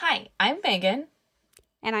Hi, I'm Megan.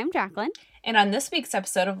 And I'm Jacqueline. And on this week's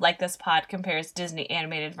episode of Like This Pod compares Disney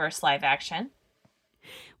animated versus live action,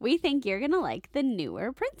 we think you're going to like the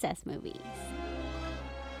newer princess movies.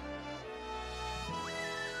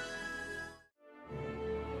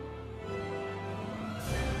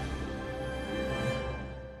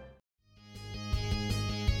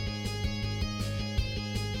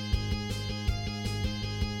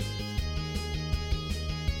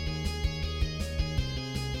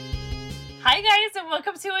 Hi guys, and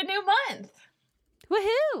welcome to a new month.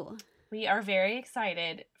 Woohoo! We are very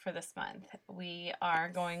excited for this month. We are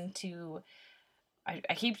going to, I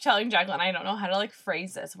keep telling Jacqueline, I don't know how to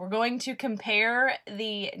phrase this. We're going to compare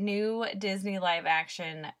the new Disney live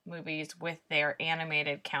action movies with their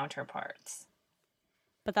animated counterparts.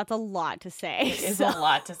 But that's a lot to say. It is a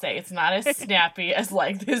lot to say. It's not as snappy as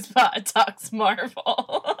Like This Pod talks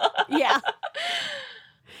Marvel. Yeah.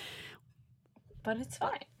 But it's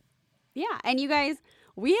fine. Yeah, and you guys,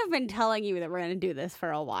 we have been telling you that we're going to do this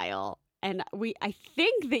for a while, and I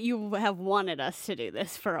think that you have wanted us to do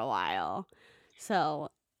this for a while, so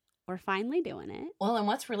we're finally doing it. Well, and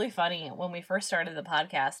what's really funny, when we first started the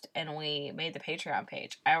podcast and we made the Patreon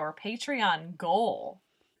page, our Patreon goal,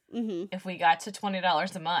 if we got to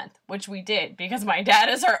 $20 a month, which we did, because my dad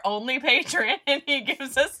is our only patron, and he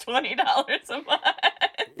gives us $20 a month.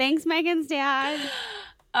 Thanks, Megan's dad.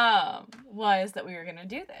 Was that we were going to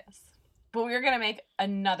do this. But we were going to make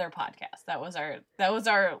another podcast. That was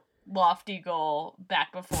our lofty goal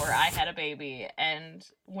back before I had a baby and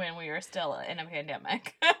when we were still in a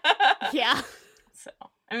pandemic. Yeah. So,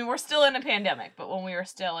 I mean, we're still in a pandemic, but when we were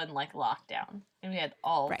still in lockdown and we had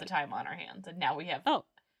all the time on our hands, and now we have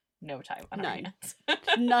no time on our hands.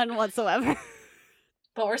 None whatsoever.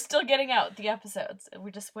 But we're still getting out the episodes.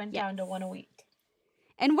 We just went down to one a week.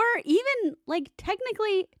 And we're even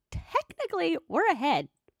technically we're ahead.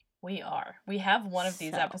 We are. We have one of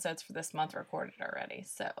these episodes for this month recorded already,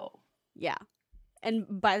 so. Yeah. And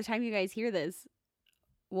by the time you guys hear this,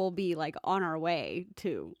 we'll be on our way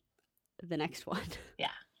to the next one.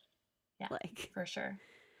 Yeah. Yeah. For sure.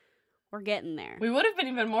 We're getting there. We would have been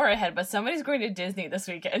even more ahead, but somebody's going to Disney this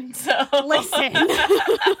weekend, so. Listen.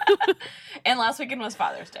 And last weekend was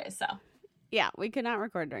Father's Day, so. Yeah, we could not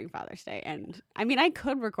record during Father's Day. And I mean, I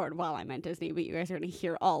could record while I'm at Disney, but you guys are going to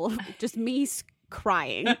hear all of just me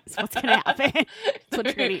crying. That's what's going to happen. That's what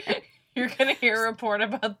you're going to hear. You're going to hear a report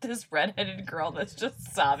about this redheaded girl that's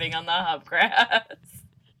just sobbing on the hubgrass.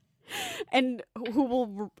 And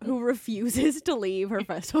who refuses to leave her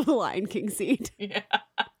Festival of the Lion King seat. Yeah.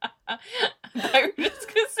 I was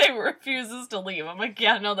just going to say refuses to leave. I'm like,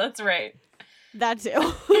 yeah, no, that's right. That too.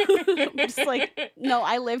 I'm just no,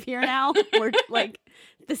 I live here now. We're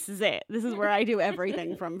this is it. This is where I do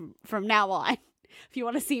everything from now on. If you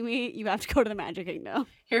want to see me, you have to go to the Magic Kingdom.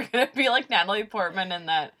 You're going to be like Natalie Portman in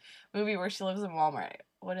that movie where she lives in Walmart.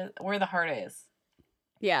 Where the Heart Is.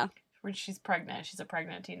 Yeah. Where she's pregnant. She's a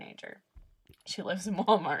pregnant teenager. She lives in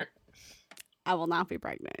Walmart. I will not be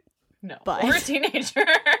pregnant. No. Or a teenager.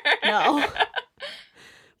 No.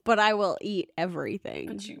 But I will eat everything.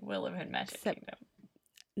 But you will live in Magic Kingdom.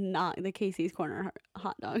 Not the Casey's Corner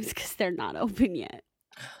hot dogs because they're not open yet.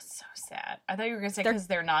 Oh, so sad. I thought you were going to say because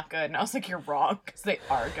they're not good. And I was like, you're wrong because they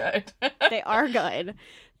are good. They are good.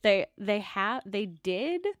 They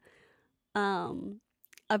did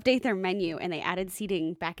update their menu and they added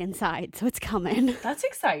seating back inside. So it's coming. That's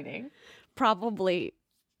exciting. Probably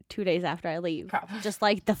 2 days after I leave. Probably. Just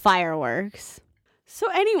like the fireworks. So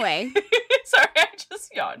anyway. Sorry, I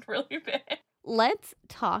just yawned really bad. Let's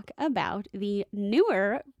talk about the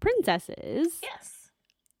newer princesses. Yes.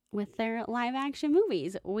 With their live action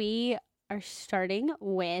movies. We are starting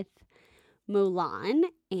with Mulan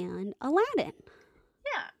and Aladdin.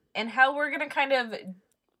 Yeah. And how we're going to kind of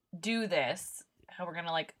do this, how we're going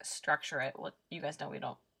to structure it. Well, you guys know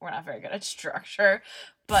we're not very good at structure,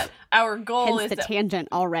 but our goal is the tangent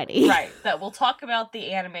already. Right. That we'll talk about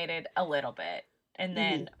the animated a little bit and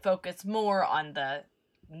then focus more on the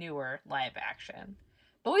newer live action.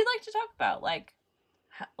 But we'd like to talk about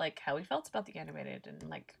how we felt about the animated and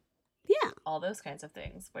all those kinds of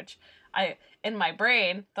things, which I in my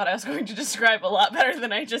brain thought I was going to describe a lot better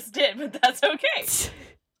than I just did, but that's okay. It's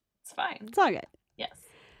fine. It's all good. Yes.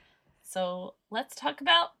 So let's talk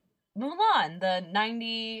about Mulan, the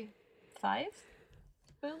 95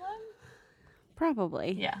 Mulan?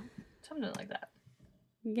 Probably. Yeah. Something like that.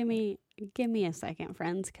 Give me a second,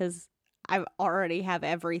 friends, because I already have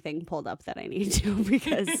everything pulled up that I need to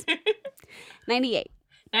because 98.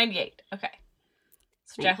 98. Okay.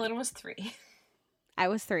 So Jacqueline was 3. I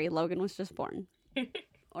was 3. Logan was just born.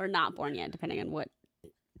 Or not born yet, depending on what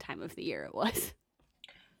time of the year it was.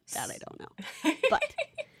 That I don't know. But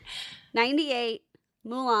 98,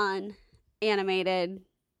 Mulan, animated.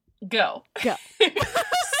 Go. Go.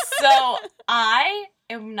 So I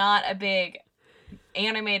am not a big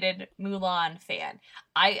animated Mulan fan.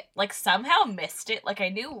 I somehow missed it. I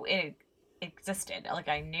knew it existed.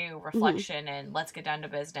 I knew Reflection and Let's Get Down to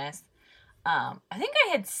Business. I think I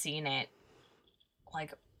had seen it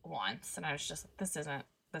once, and I was just like,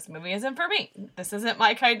 this movie isn't for me. This isn't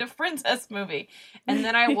my kind of princess movie. And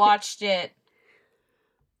then I watched it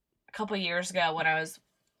a couple years ago when I was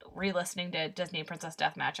re-listening to Disney Princess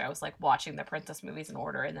Deathmatch. I was watching the princess movies in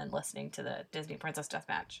order and then listening to the Disney Princess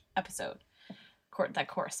Deathmatch episode that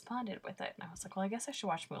corresponded with it. And I was like, well, I guess I should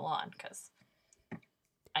watch Mulan because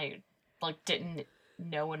I didn't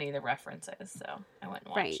know any of the references. So I went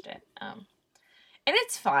and watched it. And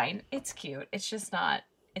it's fine. It's cute. It's just not,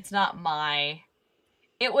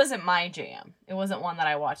 it wasn't my jam. It wasn't one that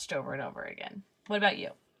I watched over and over again. What about you?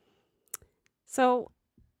 So,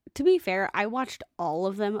 to be fair, I watched all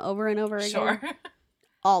of them over and over again. Sure.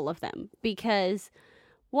 All of them. Because,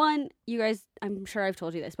 one, you guys, I'm sure I've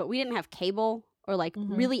told you this, but we didn't have cable or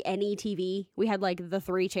really any TV. We had the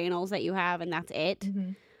 3 channels that you have, and that's it.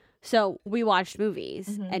 Mm-hmm. So we watched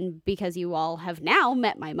movies. And because you all have now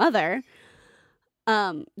met my mother,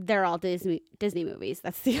 they're all Disney movies.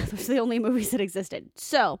 Those are the only movies that existed.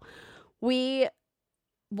 So we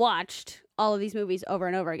watched all of these movies over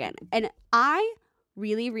and over again. And I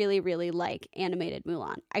really, really, really like animated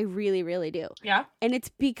Mulan. I really, really do. Yeah. And it's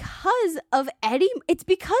because of it's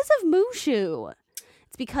because of Mushu.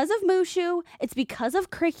 It's because of Mushu. It's because of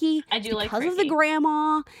Cricky. I do like Cricky. Because of the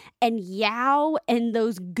grandma and Yao and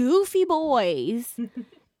those goofy boys.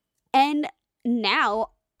 And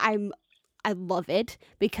now I love it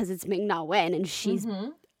because it's Ming-Na Wen and she's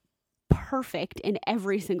perfect in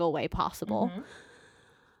every single way possible.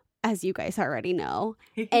 As you guys already know.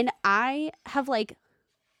 And I have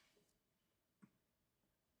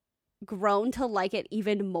grown to like it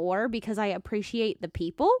even more because I appreciate the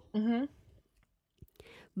people.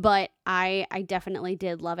 But I definitely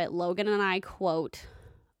did love it. Logan and I quote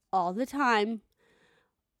all the time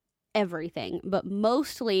everything, but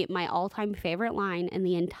mostly my all-time favorite line in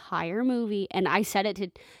the entire movie, and I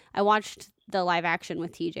watched the live action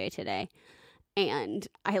with TJ today, and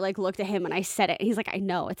I looked at him and I said it, and he's like, I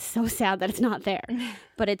know, it's so sad that it's not there.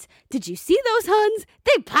 But it's, did you see those Huns?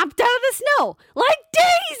 They popped out of the snow like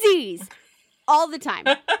daisies! All the time.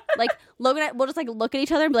 Logan, we'll just look at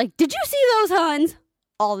each other and be like, did you see those Huns?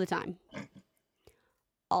 All the time.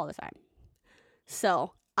 All the time.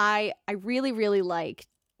 So, I really, really like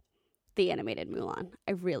the animated Mulan.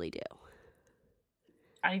 I really do.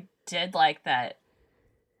 I did like that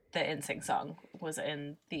the NSYNC song was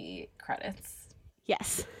in the credits.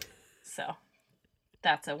 Yes. So,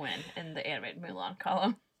 that's a win in the animated Mulan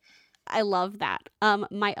column. I love that.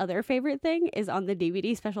 My other favorite thing is on the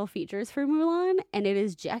DVD special features for Mulan, and it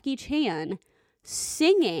is Jackie Chan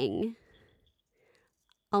singing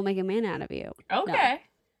I'll Make a Man Out of You. Okay. No.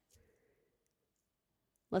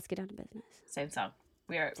 Let's Get Down to Business. Same song.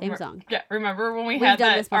 Same song. Yeah, remember when we had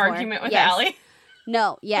that argument with Allie?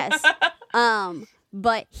 No, yes.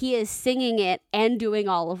 But he is singing it and doing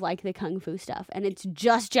all of the kung fu stuff, and it's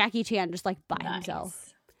just Jackie Chan just by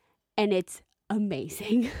himself. And it's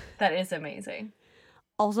amazing. That is amazing.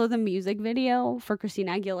 Also, the music video for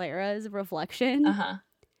Christina Aguilera's Reflection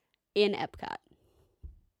in Epcot.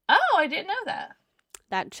 Oh, I didn't know that.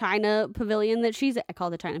 That China pavilion that I call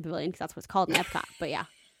it the China pavilion because that's what it's called in Epcot. But yeah,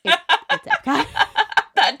 it's Epcot.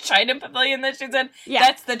 That China pavilion that she's in? Yeah.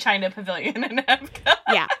 That's the China pavilion in Epcot.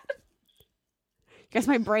 Yeah. Guess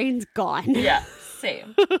my brain's gone. Yeah,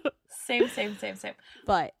 same. Same.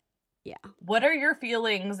 But, yeah. What are your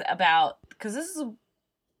feelings about, because this is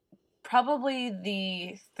probably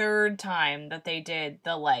the 3rd time that they did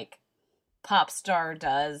the, pop star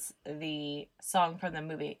does the song from the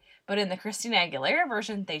movie. But in the Christina Aguilera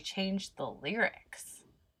version, they changed the lyrics.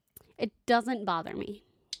 It doesn't bother me.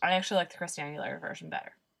 I actually like the Christina Aguilera version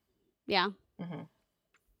better. Yeah.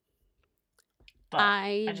 But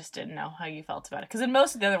I just didn't know how you felt about it. Because in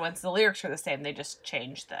most of the other ones, the lyrics are the same. They just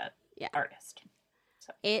changed the artist.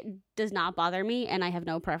 So. It does not bother me, and I have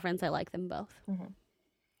no preference. I like them both.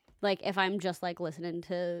 If I'm just, listening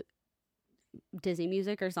to Disney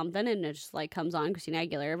music or something, and it just, comes on Christina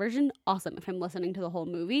Aguilera version, awesome. If I'm listening to the whole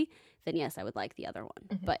movie, then yes, I would like the other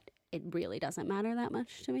one. But it really doesn't matter that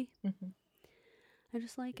much to me. I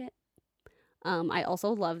just like it. I also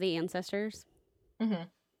love the ancestors.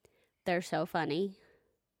 They're so funny.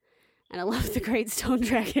 And I love the Great Stone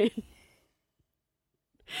Dragon.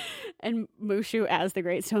 And Mushu as the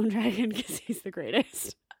Great Stone Dragon because he's the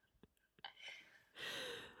greatest.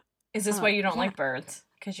 Is this why you don't like birds?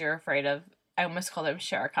 Because you're afraid of... I almost called him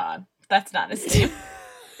Shere Khan. That's not his name.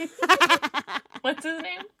 What's his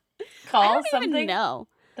name? I don't even know.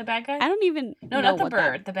 The bad guy? I don't even know. No, not the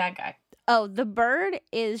bird. The bad guy. Oh, the bird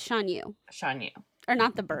is Shan Yu. Shan Yu. Or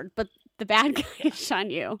not the bird, but the bad guy is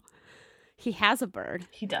Shan Yu. He has a bird.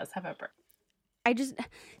 He does have a bird.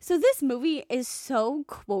 So this movie is so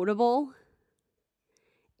quotable.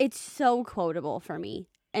 It's so quotable for me.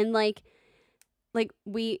 And like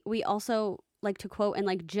we also like to quote and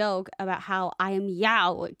like joke about how I am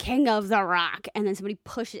Yao, king of the rock. And then somebody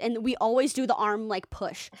pushes, and we always do the arm like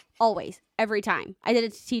push. Always. Every time. I did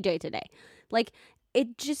it to TJ today. Like,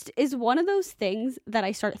 it just is one of those things that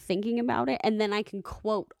I start thinking about it, and then I can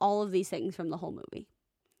quote all of these things from the whole movie.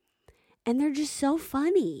 And they're just so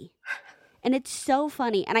funny. And it's so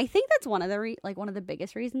funny. And I think that's one of the one of the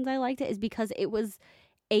biggest reasons I liked it is because it was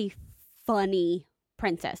a funny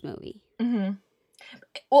princess movie. Mm-hmm.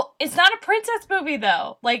 Well, it's not a princess movie,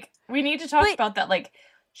 though. Like, we need to talk about that. Like,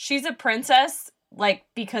 she's a princess, like,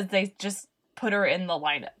 because they just put her in the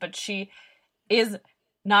lineup. But she is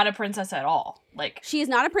not a princess at all. Like, she is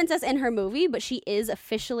not a princess in her movie, but she is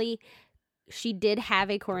officially... She did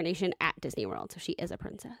have a coronation at Disney World, so she is a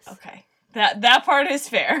princess. Okay. That part is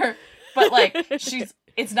fair. But, like,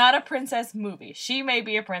 it's not a princess movie. She may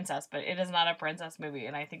be a princess, but it is not a princess movie.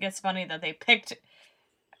 And I think it's funny that they picked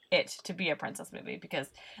it to be a princess movie because,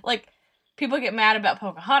 like, people get mad about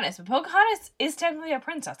Pocahontas, but Pocahontas is technically a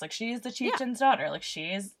princess. Like, she is the chieftain's daughter. Like, she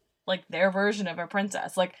is, like, their version of a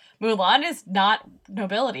princess. Like, Mulan is not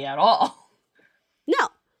nobility at all. No,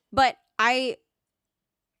 but I'm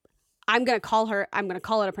going to call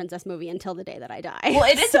it a princess movie until the day that I die. Well,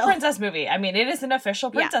 it is a princess movie. I mean, it is an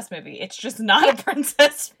official princess movie. It's just not a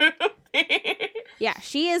princess movie. Yeah,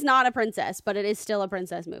 she is not a princess, but it is still a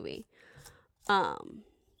princess movie.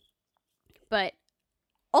 But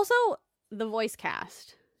also the voice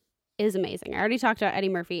cast is amazing. I already talked about Eddie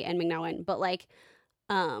Murphy and Ming Na Wen, but like,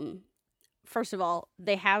 first of all,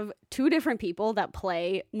 they have two different people that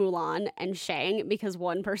play Mulan and Shang because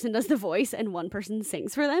one person does the voice and one person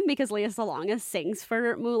sings for them because Lea Salonga sings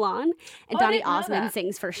for Mulan and Donny Osmond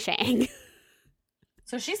sings for Shang.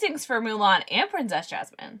 So she sings for Mulan and Princess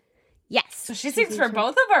Jasmine. Yes. So she sings for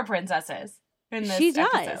both of our princesses in this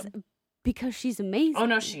episode. Because she's amazing. Oh,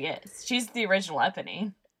 no, she is. She's the original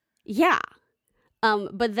Eponine. Yeah.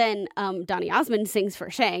 But then Donny Osmond sings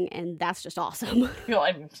for Shang, and that's just awesome. Well,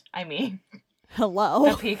 I mean...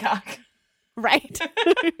 Hello. The peacock. Right.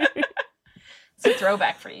 It's a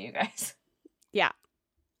throwback for you guys. Yeah.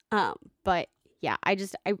 But yeah, I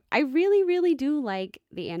really, really do like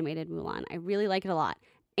the animated Mulan. I really like it a lot.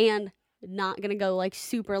 And not gonna go like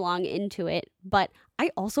super long into it, but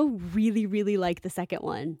I also really, really like the second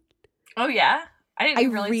one. Oh yeah? I didn't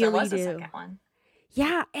even realize there was a second one.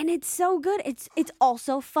 Yeah, and it's so good. It's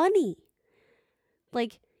also funny.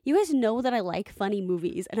 Like, you guys know that I like funny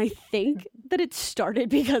movies, and I think that it started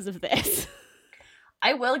because of this.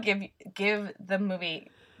 I will give the movie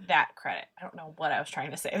that credit. I don't know what I was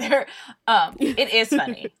trying to say there. It is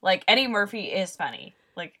funny. Like, Eddie Murphy is funny.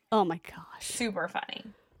 Like, oh my gosh. Super funny.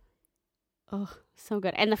 Oh, so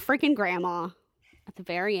good. And the freaking grandma at the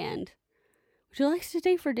very end. Would you like to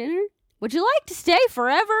stay for dinner? Would you like to stay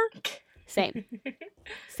forever? Same.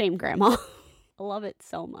 Same grandma. I love it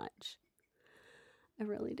so much. I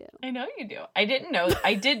really do. I know you do. I did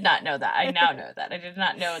not know that. I now know that. I did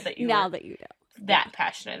not know that you now that you know. That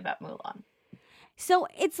passionate about Mulan. So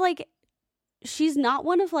it's like, she's not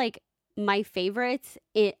one of like my favorites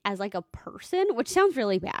as like a person, which sounds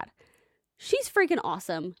really bad. She's freaking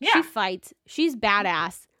awesome. Yeah. She fights. She's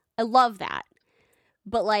badass. I love that.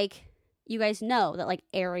 But like, you guys know that like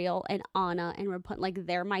Ariel and Anna and Rapunzel, like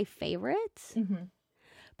they're my favorites. Mm-hmm.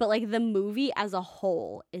 But like the movie as a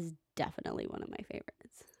whole is definitely one of my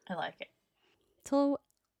favorites. I like it. So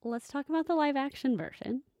let's talk about the live action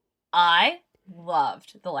version. I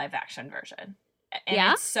loved the live action version.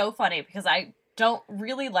 And it's so funny because I don't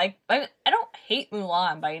really like, I don't hate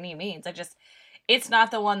Mulan by any means. It's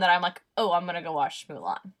not the one that I'm like, oh, I'm going to go watch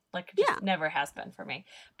Mulan. Like, it just never has been for me.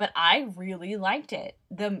 But I really liked it.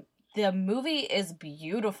 The movie is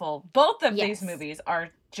beautiful. Both of these movies are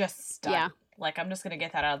just stunning. Yeah. Like, I'm just going to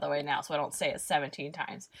get that out of the way now so I don't say it 17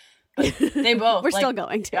 times. But they both. We're still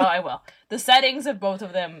going to. Oh, I will. The settings of both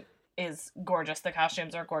of them is gorgeous. The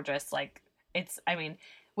costumes are gorgeous. Like,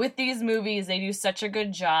 with these movies, they do such a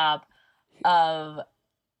good job of,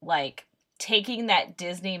 like, taking that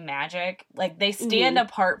Disney magic. Like, they stand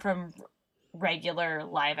apart from regular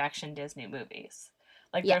live-action Disney movies.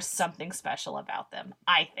 Like, there's something special about them,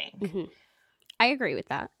 I think. I agree with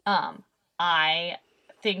that. I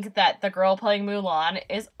think that the girl playing Mulan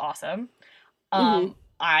is awesome.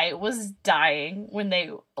 I was dying when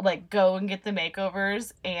they like go and get the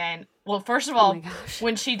makeovers, and well, first of all,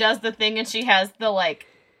 when she does the thing and she has the like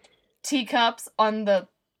teacups on the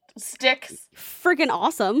sticks, freaking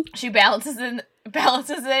awesome. She balances it.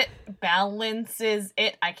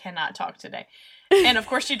 I cannot talk today, and of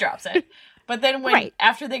course she drops it. But then when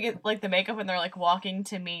after they get like the makeup and they're like walking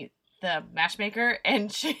to meet the matchmaker,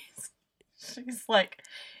 and she's like,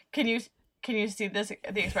 Can you see the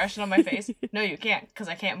expression on my face? No, you can't, because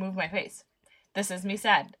I can't move my face. This is me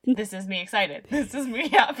sad. This is me excited. This is me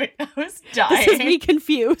happy. I was dying. This is me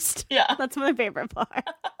confused. Yeah. That's my favorite part.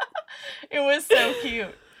 It was so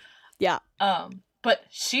cute. Yeah. But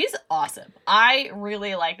she's awesome. I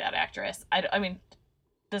really like that actress. I mean,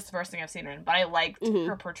 this is the first thing I've seen her in, but I liked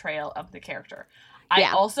her portrayal of the character. I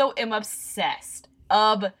also am obsessed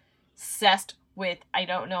with, I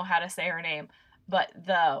don't know how to say her name, but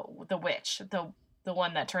the witch, the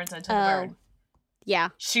one that turns into the bird. Yeah.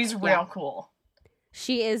 She's real cool.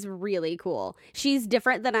 She is really cool. She's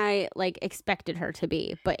different than I like expected her to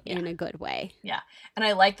be, but in a good way. Yeah. And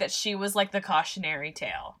I like that she was like the cautionary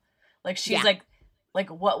tale. Like she's like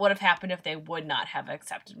what would have happened if they would not have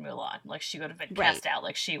accepted Mulan? Like she would have been cast out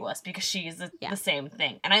like she was, because she is the same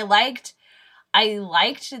thing. And I liked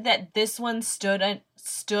that this one stood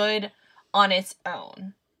on its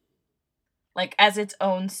own. Like as its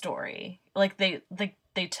own story. Like they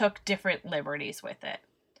took different liberties with it.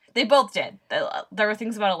 They both did. There were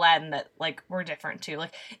things about Aladdin that like were different too.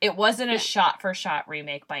 Like it wasn't a shot for shot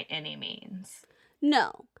remake by any means.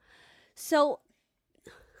 No. So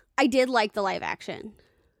I did like the live action.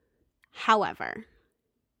 However,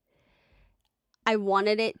 I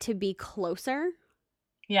wanted it to be closer.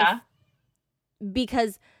 Yeah.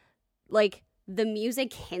 Because like the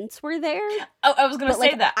music hints were there. Oh, I was going to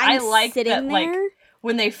say that. I like that there. Like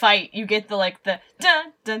when they fight, you get the like the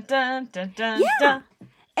dun dun dun dun dun dun.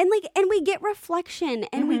 And we get reflection,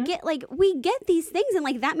 and we get these things, and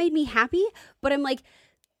like that made me happy, but I'm like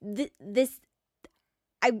this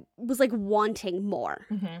I was like wanting more.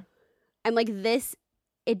 I'm like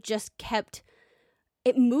it just kept,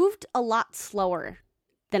 it moved a lot slower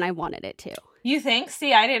than I wanted it to. You think?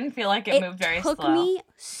 See, I didn't feel like it moved very slow. It took me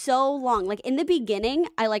so long. Like in the beginning,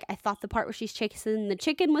 I thought the part where she's chasing the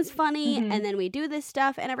chicken was funny, and then we do this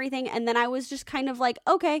stuff and everything, and then I was just kind of like,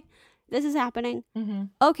 okay, this is happening.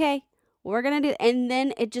 Okay, we're gonna do it. And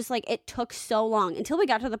then it just like, it took so long until we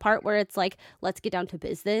got to the part where it's like, let's get down to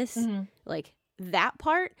business. Like that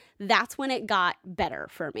part, that's when it got better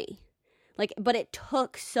for me. Like, but it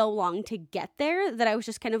took so long to get there that I was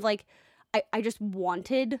just kind of like, I just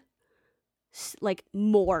wanted like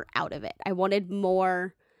more out of it. I wanted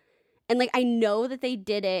more. And like, I know that they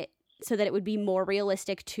did it so that it would be more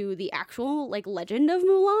realistic to the actual like legend of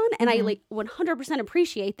Mulan. And I like 100%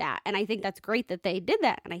 appreciate that. And I think that's great that they did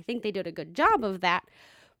that. And I think they did a good job of that.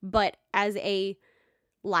 But as a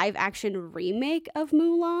live action remake of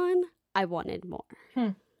Mulan, I wanted more.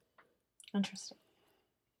 Interesting.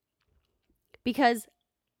 Because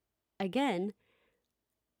again,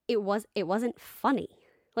 it wasn't funny.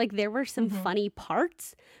 Like there were some funny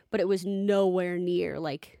parts, but it was nowhere near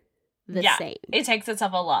like the same. It takes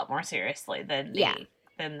itself a lot more seriously than the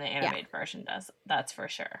animated version does. That's for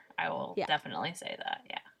sure. I will definitely say that.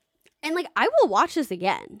 Yeah. And like I will watch this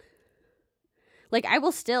again. Like I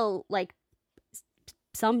will still like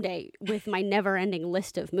someday with my never-ending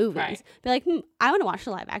list of movies be like, I want to watch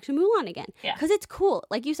the live action Mulan again. Yeah. Because it's cool.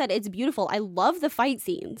 Like you said, it's beautiful. I love the fight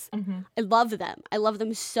scenes. I love them. I love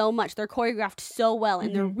them so much. They're choreographed so well,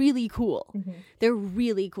 and they're really cool. They're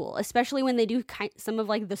really cool, especially when they do some of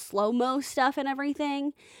like the slow-mo stuff and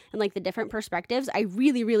everything, and like the different perspectives. I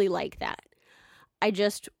really, really like that. I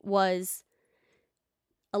just was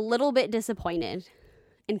a little bit disappointed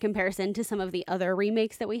in comparison to some of the other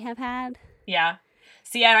remakes that we have had. Yeah.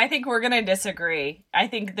 See, and I think we're going to disagree. I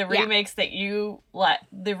think the remakes that you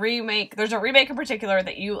there's a remake in particular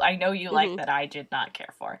that I know you like that I did not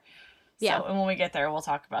care for. So, and when we get there, we'll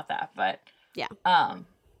talk about that. But I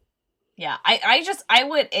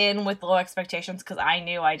went in with low expectations because I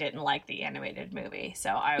knew I didn't like the animated movie. So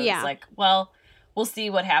I was like, well, we'll see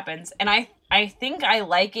what happens. And I think I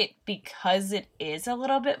like it because it is a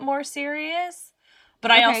little bit more serious. But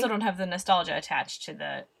I also don't have the nostalgia attached to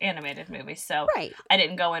the animated movie, so I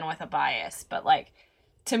didn't go in with a bias. But like,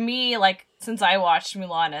 to me, like since I watched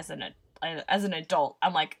Mulan as an adult,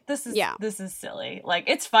 I'm like, this is silly. Like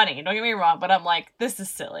it's funny, don't get me wrong, but I'm like, this is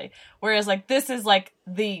silly. Whereas like this is like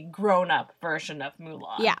the grown up version of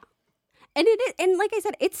Mulan. Yeah, and it is, and like I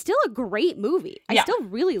said, it's still a great movie. I still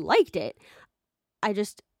really liked it. I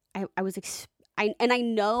I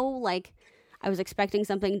know, like, I was expecting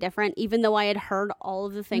something different, even though I had heard all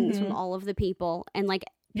of the things from all of the people. And, like,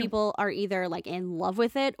 people are either, like, in love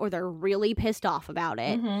with it or they're really pissed off about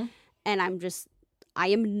it. And I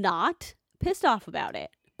am not pissed off about it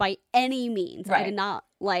by any means. Right. I did not,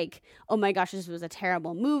 like, oh my gosh, this was a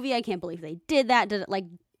terrible movie. I can't believe they did that. Did it, like,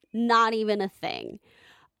 not even a thing.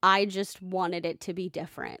 I just wanted it to be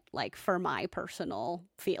different, like, for my personal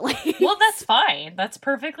feelings. Well, that's fine. That's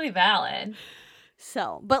perfectly valid.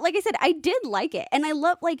 So, but like I said, I did like it. And I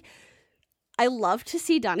loved to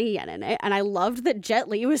see Donnie Yen in it. And I loved that Jet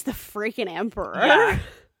Li was the freaking emperor. Yeah.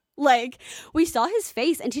 Like, we saw his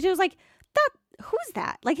face and TJ was like, who's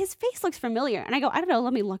that? Like, his face looks familiar. And I go, I don't know,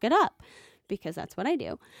 let me look it up. Because that's what I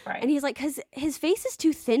do. Right. And he's like, because his face is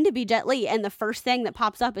too thin to be Jet Li. And the first thing that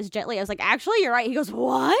pops up is Jet Li. I was like, actually, you're right. He goes,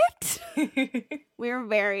 what? We were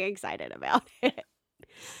very excited about it.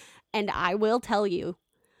 And I will tell you,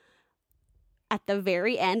 at the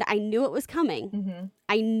very end, I knew it was coming.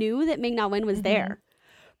 I knew that Ming-Na Wen was there.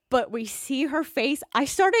 But we see her face. I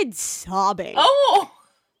started sobbing. Oh!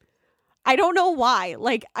 I don't know why.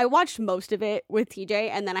 Like, I watched most of it with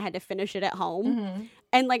TJ, and then I had to finish it at home.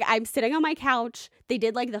 And, like, I'm sitting on my couch. They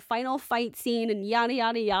did, like, the final fight scene and yada,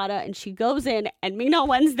 yada, yada. And she goes in, and Ming-Na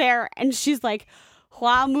Wen's there, and she's like,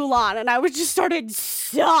 Hua Mulan. And I was just started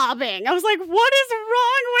sobbing. I was like, what is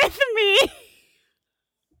wrong with me?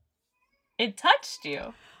 It touched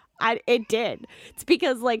you. It did. It's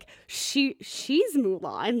because, like, she's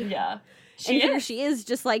Mulan. Yeah. Here she is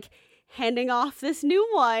just, like, handing off this new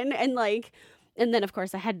one. And, like, and then, of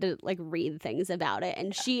course, I had to, like, read things about it.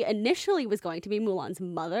 And she initially was going to be Mulan's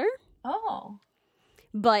mother. Oh.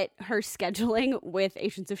 But her scheduling with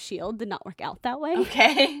Agents of S.H.I.E.L.D. did not work out that way.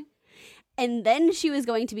 Okay. And then she was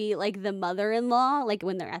going to be, like, the mother-in-law. Like,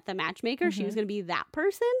 when they're at the matchmaker, she was going to be that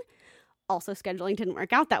person. Also, scheduling didn't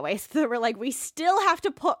work out that way. So they were like, we still have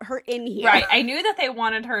to put her in here. Right. I knew that they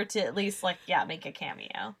wanted her to at least, like, make a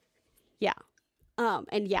cameo. Yeah.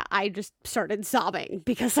 And yeah, I just started sobbing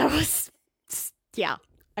because I was, yeah,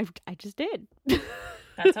 I just did.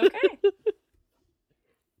 That's okay.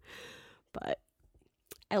 But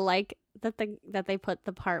I like that they put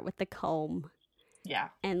the part with the comb. Yeah.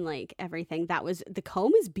 And, like, everything. The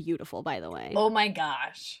comb is beautiful, by the way. Oh my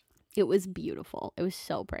gosh. It was beautiful. It was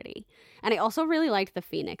so pretty. And I also really liked the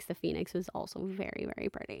Phoenix. The Phoenix was also very, very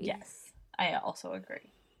pretty. Yes. I also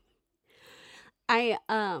agree.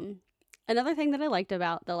 Another thing that I liked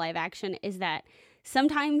about the live action is that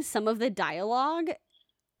sometimes some of the dialogue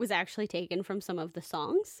was actually taken from some of the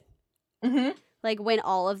songs. Like, when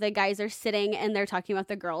all of the guys are sitting and they're talking about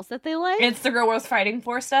the girls that they like. It's the girl worth fighting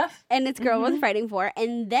for stuff. And it's girl worth fighting for.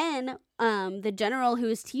 And then the general who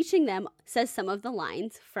is teaching them says some of the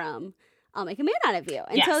lines from I'll Make a Man Out of You.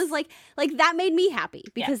 And so it was like that made me happy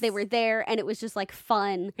because they were there and it was just, like,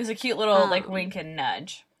 fun. It was a cute little, like, wink and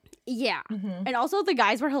nudge. Yeah. And also the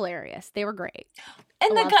guys were hilarious. They were great.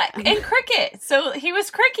 And the guy and Cricket. So he was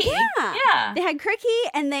Cricky. Yeah. They had Cricky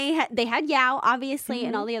and they had Yao, obviously,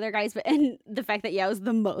 and all the other guys, and the fact that Yao is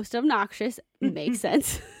the most obnoxious makes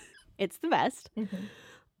sense. It's the best.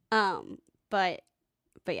 But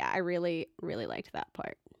yeah, I really, really liked that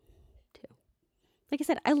part too. Like I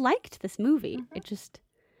said, I liked this movie. It just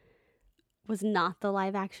was not the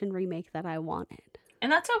live action remake that I wanted.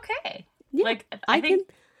 And that's okay. Yeah, like I think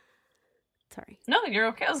Sorry. No, you're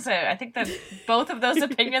okay. I think that both of those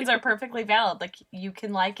opinions are perfectly valid. Like, you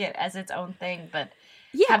can like it as its own thing, but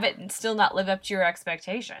have it still not live up to your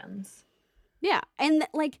expectations. Yeah. And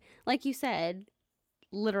like you said,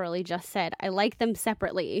 literally just said, I like them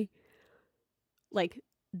separately. Like,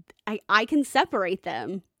 I can separate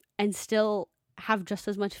them and still have just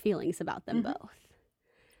as much feelings about them both.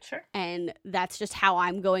 Sure. And that's just how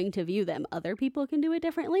I'm going to view them. Other people can do it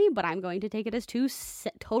differently, but I'm going to take it as two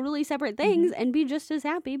totally separate things and be just as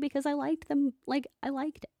happy because I liked them. Like, I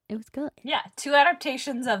liked it. It was good. Yeah. Two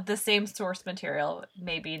adaptations of the same source material,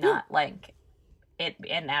 maybe not like it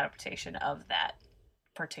an adaptation of that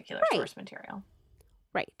particular source material.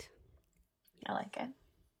 Right. I like it.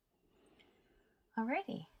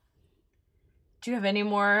 Alrighty. Do you have any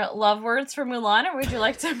more love words for Mulan, or would you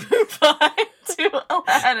like to move on to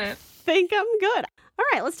Aladdin? I think I'm good. All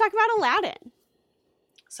right, let's talk about Aladdin.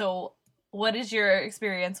 So, what is your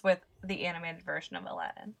experience with the animated version of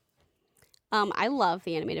Aladdin? I love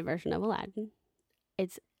the animated version of Aladdin.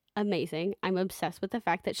 It's amazing. I'm obsessed with the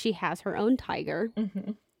fact that she has her own tiger.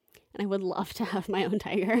 And I would love to have my own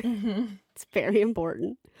tiger. It's very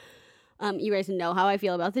important. You guys know how I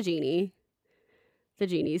feel about the genie. The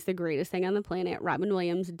genie's the greatest thing on the planet. Robin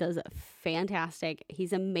Williams does fantastic.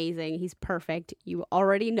 He's amazing. He's perfect. You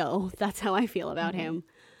already know that's how I feel about him.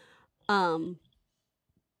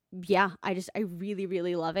 yeah, I really,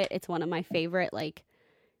 really love it. It's one of my favorite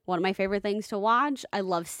things to watch. I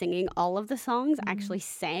love singing all of the songs. I actually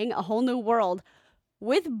sang A Whole New World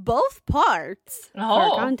with both parts for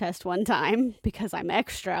a contest one time because I'm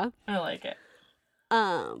extra. I like it.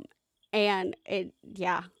 And I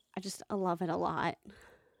love it a lot.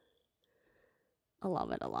 I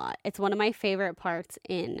love it a lot. It's one of my favorite parts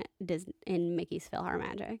in Mickey's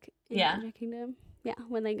PhilharMagic in Magic Kingdom. Yeah,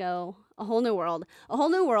 when they go A Whole New World. A Whole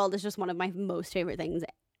New World is just one of my most favorite things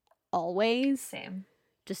always. Same.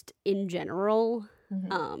 Just in general.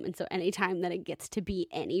 And so anytime that it gets to be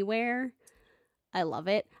anywhere, I love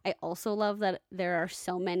it. I also love that there are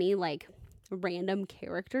so many like random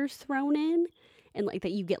characters thrown in and like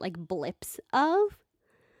that you get like blips of.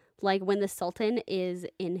 Like when the Sultan is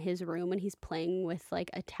in his room and he's playing with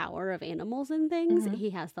like a tower of animals and things,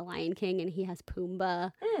 he has the Lion King and he has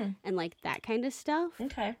Pumbaa and like that kind of stuff.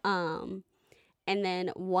 Okay. And then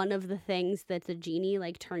one of the things that the genie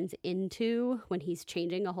like turns into when he's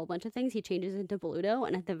changing a whole bunch of things, he changes into Bluto,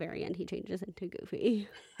 and at the very end he changes into Goofy.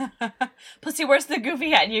 Plus he wears the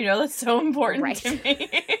Goofy hat, and you know that's so important to me.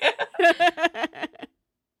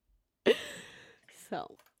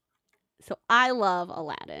 So I love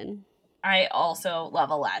Aladdin. I also love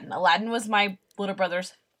Aladdin. Aladdin was my little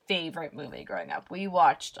brother's favorite movie growing up. We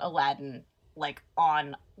watched Aladdin like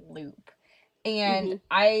on loop. And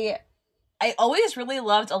I always really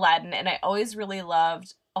loved Aladdin, and I always really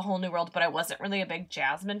loved A Whole New World, but I wasn't really a big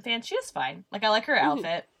Jasmine fan. She was fine. Like, I like her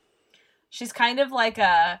outfit. She's kind of like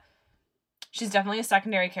she's definitely a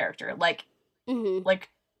secondary character. Like,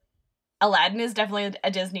 Aladdin is definitely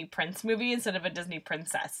a Disney prince movie instead of a Disney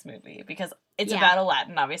princess movie, because it's about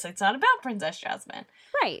Aladdin. Obviously, it's not about Princess Jasmine.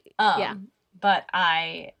 Right. But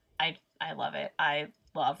I love it. I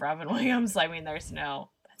love Robin Williams. I mean, that's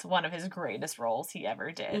one of his greatest roles he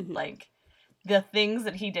ever did. Like, the things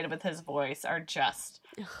that he did with his voice are just,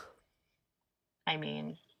 I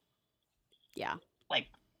mean, like,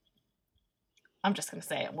 I'm just going to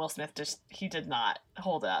say it. Will Smith he did not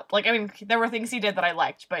hold up. Like, I mean, there were things he did that I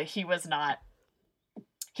liked, but he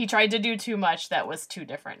tried to do too much that was too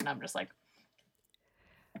different. And I'm just like.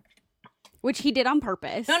 Which he did on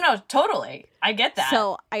purpose. No, totally. I get that.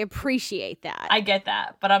 So I appreciate that. I get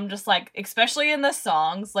that. But I'm just like, especially in the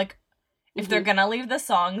songs, like, if they're going to leave the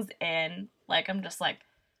songs in, like, I'm just like,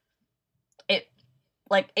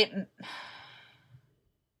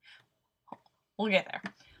 we'll get there.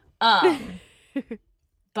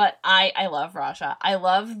 But I love Raja. I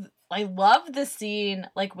love the scene,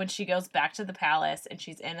 like, when she goes back to the palace and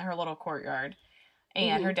she's in her little courtyard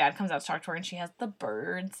and her dad comes out to talk to her and she has the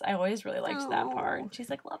birds. I always really liked that part. And she's,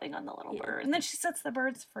 like, loving on the little bird. And then she sets the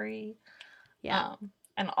birds free. Yeah.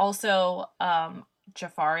 And also,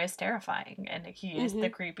 Jafar is terrifying, and he is the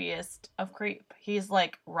creepiest of creep. He's,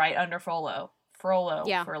 like, right under Frollo for,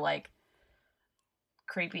 like,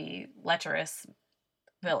 creepy, lecherous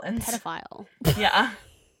villains. Pedophile. Yeah.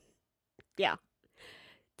 Yeah.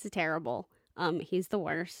 It's terrible. He's the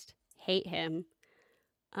worst. Hate him.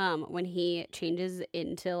 When he changes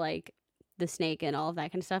into, like, the snake and all of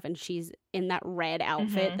that kind of stuff, and she's in that red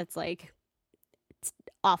outfit that's, like, it's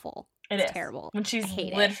awful. It's terrible. When she's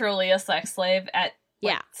literally a sex slave at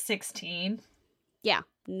 16. Yeah.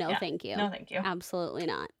 No, thank you. No, thank you. Absolutely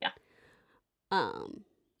not. Yeah.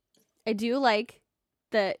 I do like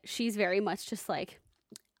that she's very much just like,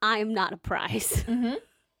 I'm not a prize.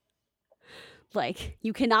 Like,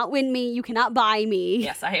 you cannot win me. You cannot buy me.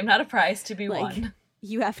 Yes, I am not a prize to be won.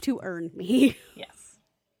 You have to earn me. Yes.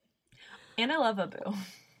 And I love Abu.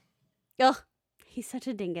 Ugh. He's such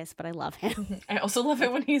a dingus, but I love him. I also love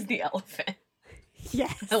it when he's the elephant.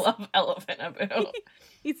 Yes. I love Elephant Abu.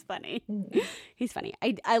 He's funny. He's funny.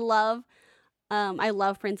 I love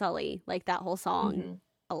Prince Ali. Like, that whole song.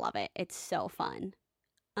 I love it. It's so fun.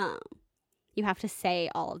 You have to say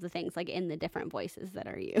all of the things, like, in the different voices that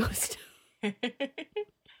are used.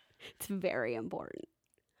 It's very important.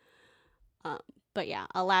 But yeah,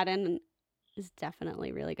 Aladdin is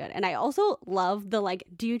definitely really good. And I also love the, like,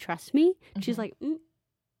 do you trust me? And she's like,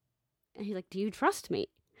 And he's like, do you trust me?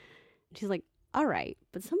 And she's like, all right,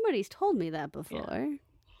 but somebody's told me that before. Yeah.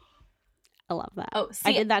 I love that. Oh, see,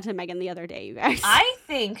 I did that to Megan the other day, you guys. I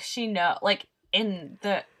think she like,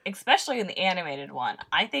 especially in the animated one,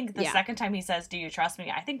 I think the second time he says, do you trust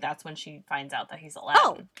me? I think that's when she finds out that he's Aladdin.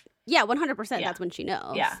 Oh, yeah, 100%. That's when she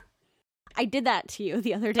knows. Yeah. I did that to you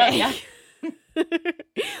the other day. Oh, yeah.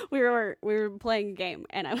 we were playing a game,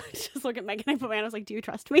 and I was just looking at Megan and I put my hand, I was like, do you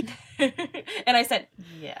trust me? And I said,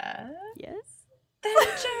 yes.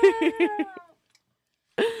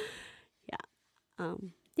 Yeah.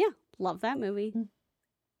 Yeah, love that movie.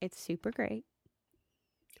 It's super great.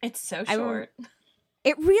 It's so I short.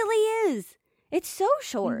 It really is. It's so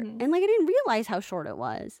short. Mhm. And like I didn't realize how short it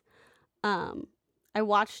was. I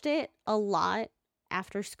watched it a lot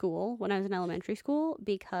after school when I was in elementary school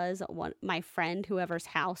because my friend, whoever's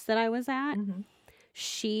house that I was at, Mhm.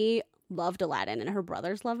 she loved Aladdin and her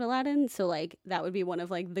brothers loved Aladdin. So like that would be one of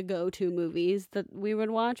like the go-to movies that we would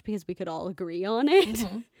watch because we could all agree on it.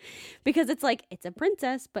 Mhm. Because it's like it's a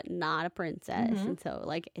princess but not a princess. Mhm. And so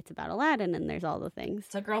like it's about Aladdin and there's all the things.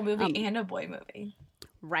 It's a girl movie and a boy movie.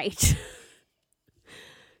 Right.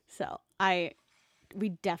 So we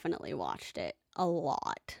definitely watched it a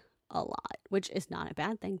lot, which is not a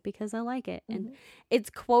bad thing because I like it. Mhm. And it's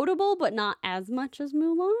quotable, but not as much as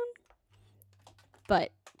Mulan.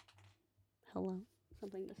 But, hello,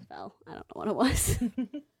 something just fell. I don't know what it was.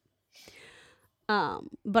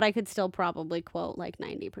 But I could still probably quote like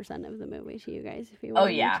 90% of the movie to you guys if you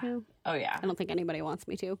want yeah. me to. Oh yeah. I don't think anybody wants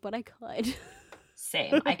me to, but I could.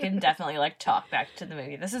 Same. I can definitely like talk back to the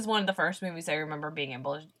movie. This is one of the first movies I remember being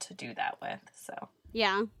able to do that with. So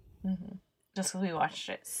Yeah. mm-hmm. Just because we watched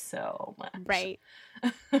it so much. Right.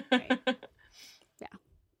 Right. Yeah.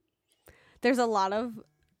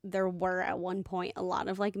 There were at one point a lot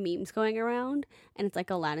of like memes going around, and it's like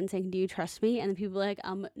Aladdin saying, "Do you trust me?" And people are like,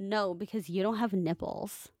 no, because you don't have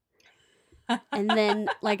nipples. And then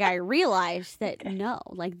like I realized that no,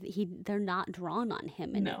 like they're not drawn on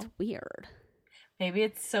him, and it's weird. Maybe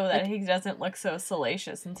it's so that he doesn't look so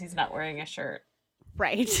salacious since he's not wearing a shirt.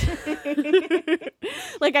 Right.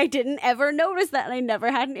 Like I didn't ever notice that, and I never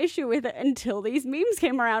had an issue with it until these memes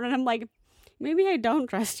came around, and I'm like, maybe I don't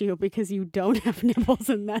trust you because you don't have nipples,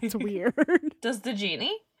 and that's weird. Does the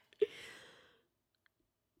genie?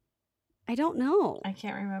 I don't know. I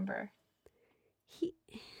can't remember.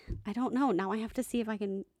 I don't know. Now I have to see if I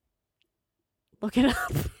can look it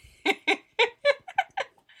up.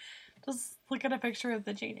 Just look at a picture of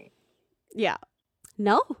the genie. Yeah.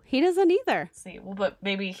 No, he doesn't either. See, well, but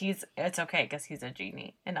maybe it's okay because he's a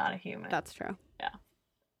genie and not a human. That's true. Yeah.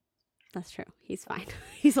 That's true. He's fine.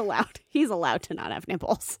 He's allowed to not have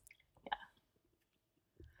nipples. Yeah.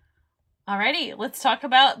 Alrighty, let's talk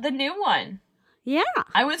about the new one. Yeah.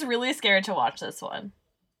 I was really scared to watch this one.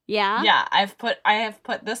 Yeah? Yeah, I have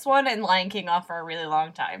put this one and Lion King off for a really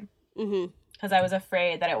long time. Mm-hmm. Because I was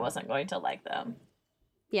afraid that I wasn't going to like them.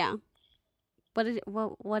 Yeah. What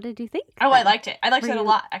did you think? Oh, I liked it. I liked it a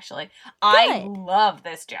lot, actually. I love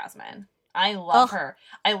this Jasmine. I love her.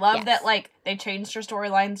 I love that, like, they changed her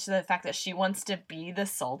storyline to the fact that she wants to be the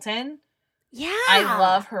Sultan. Yeah. I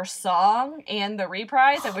love her song and the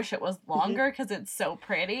reprise. I wish it was longer because it's so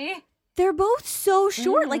pretty. They're both so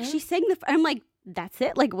short. Mm-hmm. Like, she sang I'm like, that's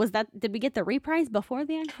it? Like, did we get the reprise before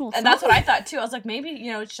the actual song? And that's what I thought, too. I was like, maybe,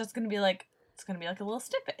 it's just going to be like, it's going to be like a little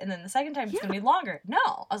snippet. And then the second time, it's going to be longer. No.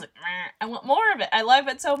 I was like, I want more of it. I love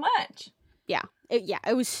it so much. Yeah.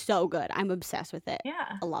 It was so good. I'm obsessed with it.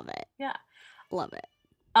 Yeah. I love it. Yeah. Love it.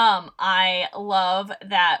 I love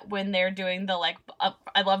that when they're doing the, like,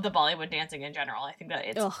 I love the Bollywood dancing in general. I think that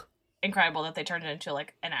it's incredible that they turned it into,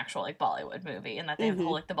 like, an actual, like, Bollywood movie. And that they have the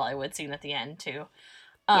whole, like, the Bollywood scene at the end, too.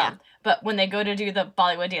 But when they go to do the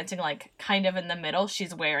Bollywood dancing, like, kind of in the middle,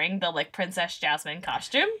 she's wearing the, like, Princess Jasmine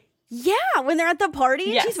costume. Yeah, when they're at the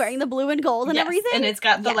party, she's wearing the blue and gold and everything. And it's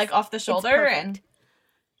got the, like, off the shoulder. And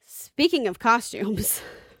speaking of costumes,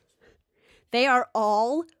 they are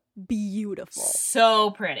all beautiful.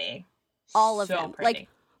 So pretty. All of them. Pretty. Like,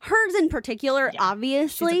 hers in particular,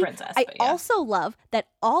 obviously. She's a princess, I also love that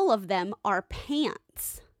all of them are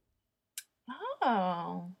pants.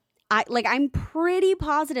 Oh. I'm pretty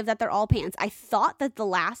positive that they're all pants. I thought that the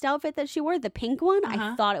last outfit that she wore, the pink one,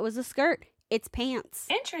 I thought it was a skirt. It's pants.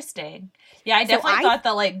 Interesting. Yeah, I definitely thought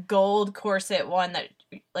the, like, gold corset one that,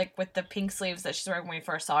 like, with the pink sleeves that she's wearing when we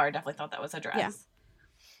first saw her, I definitely thought that was a dress.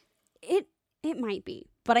 Yeah. It might be.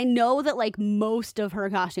 But I know that, like, most of her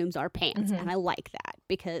costumes are pants, and I like that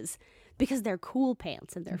because they're cool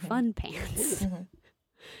pants and they're fun pants.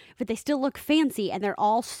 But they still look fancy, and they're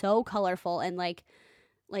all so colorful, and, like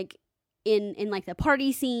in like the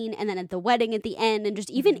party scene and then at the wedding at the end and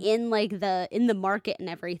just even in like in the market and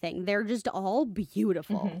everything, they're just all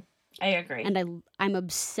beautiful. I agree. And I'm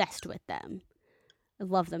obsessed with them. I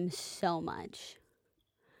love them so much.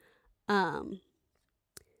 Do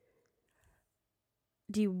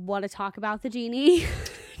you want to talk about the genie?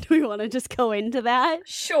 Do we want to just go into that?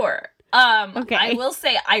 Sure. Okay. I will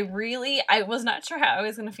say I was not sure how I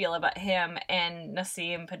was going to feel about him and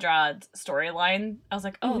Nasim Pedrad's storyline. I was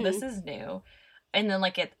like, oh, this is new. And then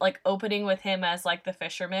like opening with him as like the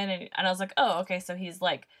fisherman and I was like, oh, okay, so he's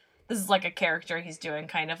like, this is like a character he's doing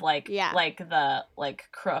kind of like like the like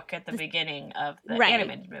crook at the beginning of the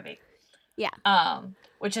animated movie. Yeah.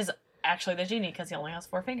 Which is actually the genie because he only has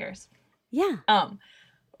 4 fingers. Yeah.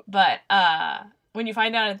 But when you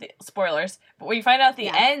find out at the spoilers, but when you find out at the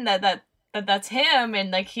end that's him and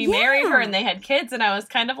like he married her and they had kids, and I was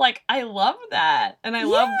kind of like, I love that, and I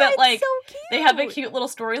love that like so they have a cute little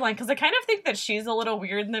storyline because I kind of think that she's a little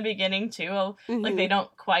weird in the beginning too. Like they don't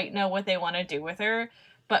quite know what they want to do with her,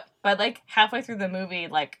 but like halfway through the movie,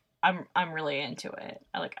 like I'm really into it.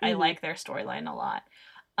 I like their storyline a lot.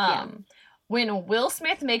 When Will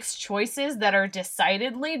Smith makes choices that are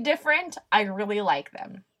decidedly different, I really like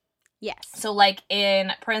them. Yes. So, like,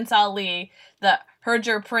 in Prince Ali, the "Heard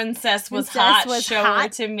Your Princess was hot" show her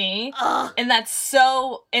to me. Ugh. And that's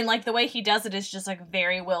so... And, like, the way he does it is just, like,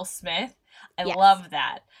 very Will Smith. I love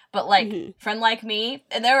that. But, like, Friend Like Me...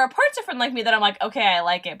 And there are parts of Friend Like Me that I'm like, okay, I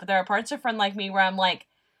like it. But there are parts of Friend Like Me where I'm like...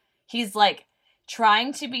 He's, like,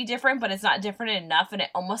 trying to be different, but it's not different enough. And it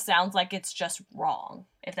almost sounds like it's just wrong,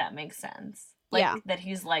 if that makes sense. Like, that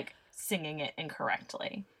he's, like, singing it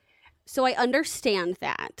incorrectly. So I understand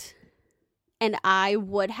that. And I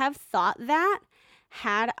would have thought that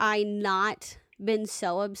had I not been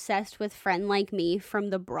so obsessed with Friend Like Me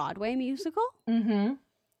from the Broadway musical. Mm-hmm.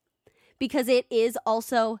 Because it is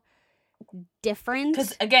also different.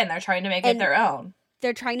 Because, again, they're trying to make it their own.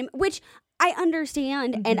 They're trying to... Which I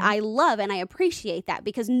understand and I love and I appreciate that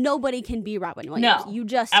because nobody can be Robin Williams. No, you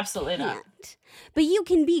just absolutely can't. not. But you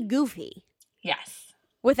can be goofy. Yes.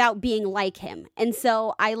 Without being like him. And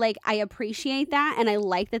so I appreciate that and I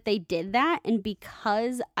like that they did that. And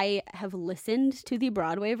because I have listened to the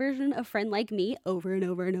Broadway version of Friend Like Me over and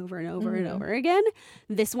over and over and over and over again,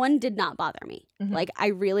 this one did not bother me. Like, I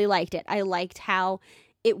really liked it. I liked how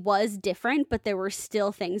it was different, but there were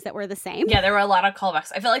still things that were the same. Yeah, there were a lot of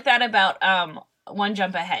callbacks. I feel like that about One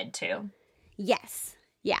Jump Ahead too. Yes.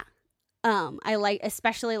 Yeah. I like,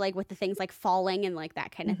 especially like with the things like falling and like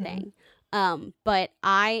that kind of thing. But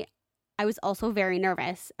I was also very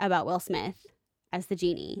nervous about Will Smith as the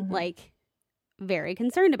genie, like very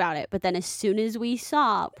concerned about it. But then as soon as we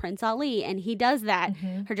saw Prince Ali and he does that,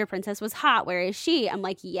 Heard Your Princess was hot, where is she? I'm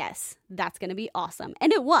like, yes, that's going to be awesome.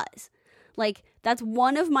 And it was. Like, that's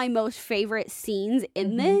one of my most favorite scenes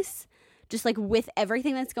in this. Just like with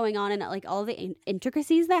everything that's going on and like all the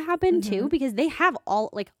intricacies that happen too, because they have all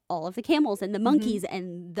of the camels and the monkeys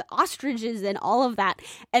and the ostriches and all of that.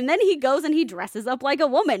 And then he goes and he dresses up like a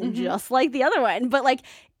woman, just like the other one, but like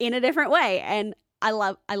in a different way. And I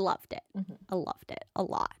loved it. I loved it a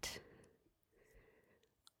lot.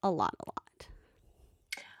 A lot.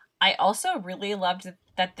 I also really loved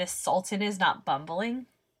that this Sultan is not bumbling.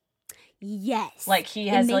 Yes. Like he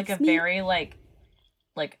has like a very like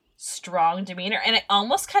strong demeanor, and it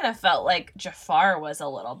almost kind of felt like Jafar was a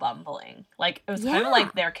little bumbling. Like it was kind of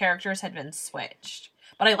like their characters had been switched,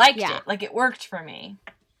 but I liked it. Like it worked for me.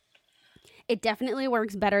 It definitely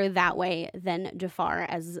works better that way than Jafar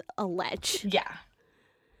as a lech. Yeah.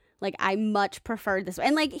 Like I much preferred this way.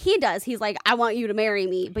 And like he does, he's like, I want you to marry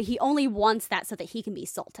me, but he only wants that so that he can be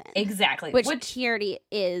Sultan. Exactly. Which Tiarity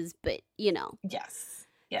is, but you know. Yes.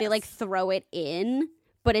 They like throw it in,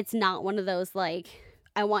 but it's not one of those like,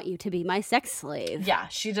 I want you to be my sex slave. Yeah,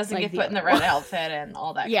 she doesn't get put in the red outfit and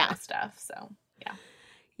all that kind of stuff. So, yeah.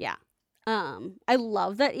 Yeah. I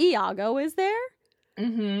love that Iago is there.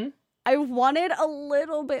 I wanted a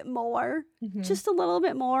little bit more. Just a little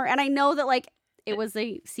bit more. And I know that, like, it was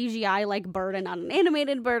a CGI, like, bird and not an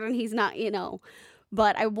animated bird, and he's not, you know.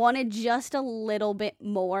 But I wanted just a little bit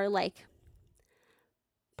more, like,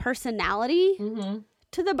 personality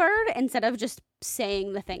to the bird instead of just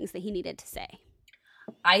saying the things that he needed to say.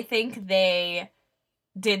 I think they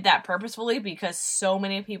did that purposefully because so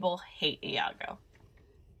many people hate Iago.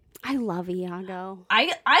 I love Iago. I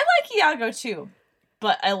like Iago too,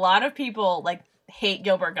 but a lot of people like hate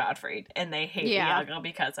Gilbert Gottfried and they hate Iago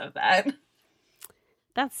because of that.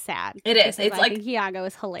 That's sad. It is. It's I like think Iago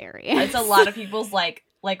is hilarious. It's a lot of people's like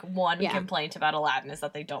one complaint about Aladdin is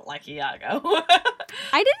that they don't like Iago.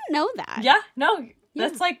 I didn't know that. Yeah, no,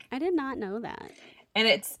 that's like I did not know that. And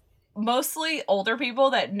it's mostly older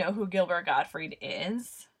people that know who Gilbert Gottfried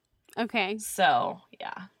is. Okay. So,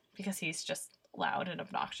 yeah. Because he's just loud and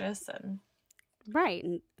obnoxious and... Right.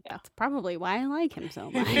 And that's probably why I like him so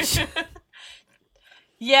much.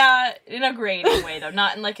 Yeah, in a grating way, though.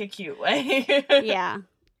 Not in, like, a cute way. Yeah.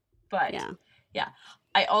 But, yeah.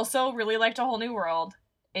 I also really liked A Whole New World.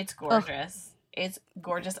 It's gorgeous. It's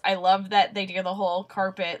gorgeous. I love that they do the whole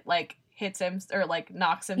carpet, like, hits him, or, like,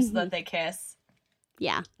 knocks him so that they kiss.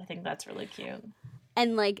 Yeah. I think that's really cute.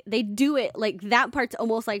 And, like, they do it, like, that part's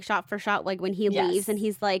almost, like, shot for shot, like, when he leaves. And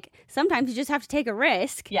he's like, sometimes you just have to take a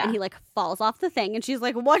risk. Yeah. And he, like, falls off the thing. And she's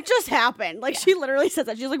like, what just happened? Like, she literally says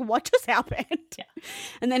that. She's like, what just happened? Yeah.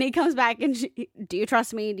 And then he comes back and do you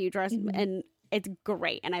trust me? Do you trust me? And it's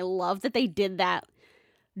great. And I love that they did that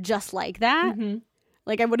just like that.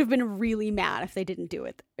 Like, I would have been really mad if they didn't do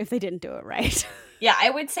it right. Yeah, I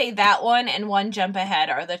would say that one and One Jump Ahead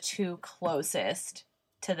are the two closest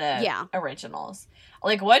to the originals.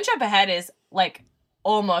 Like, One Jump Ahead is, like,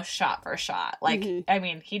 almost shot for shot. Like, I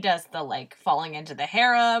mean, he does the, like, falling into the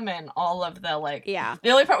harem and all of the, like... Yeah. The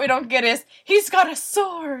only part we don't get is, he's got a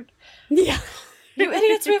sword! Yeah. You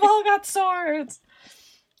idiots, we've all got swords!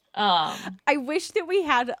 I wish that we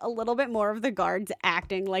had a little bit more of the guards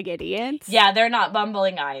acting like idiots. Yeah, they're not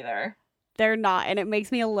bumbling either. They're not, and it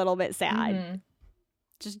makes me a little bit sad.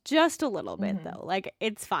 Just a little bit, though. Like,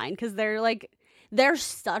 it's fine, because they're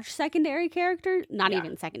such secondary characters. Not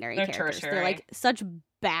even secondary characters. Tertiary. They're, like, such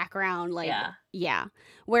background, like, yeah.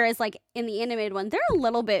 Whereas, like, in the animated one, they're a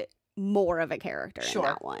little bit more of a character in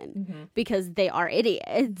that one. Because they are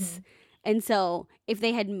idiots. And so, if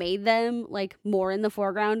they had made them, like, more in the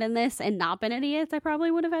foreground in this and not been idiots, I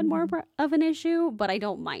probably would have had more of an issue, but I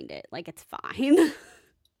don't mind it. Like, it's fine.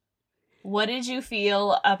 What did you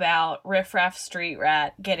feel about Riff Raff Street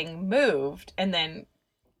Rat getting moved and then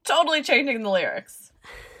totally changing the lyrics?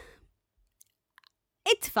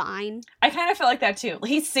 It's fine. I kind of feel like that, too.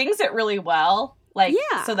 He sings it really well. Like,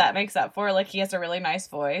 so that makes up for it. Like, he has a really nice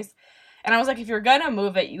voice. And I was like, if you're gonna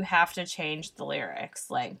move it, you have to change the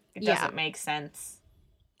lyrics. Like, it doesn't make sense.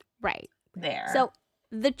 Right. There. So,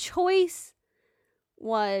 the choice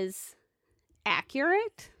was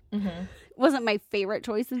accurate. Wasn't my favorite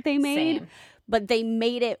choice that they made. But they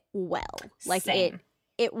made it well. Like,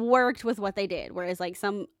 it worked with what they did. Whereas, like,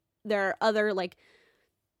 there are other, like,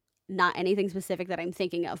 not anything specific that I'm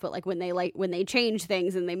thinking of, but, like, when they change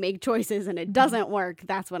things and they make choices and it doesn't work,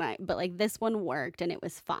 that's when but, like, this one worked and it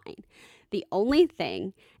was fine. The only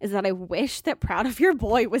thing is that I wish that Proud of Your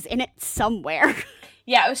Boy was in it somewhere.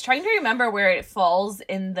 Yeah, I was trying to remember where it falls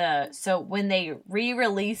in so when they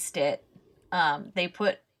re-released it, they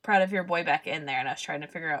put Proud of Your Boy back in there, and I was trying to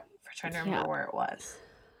remember where it was.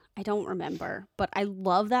 I don't remember, but I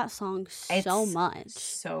love that song so much.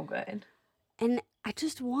 So good. And I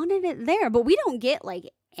just wanted it there, but we don't get,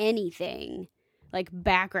 like, anything, like,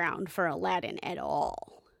 background for Aladdin at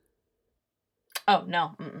all. Oh,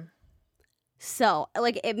 no. So,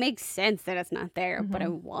 like, it makes sense that it's not there, but I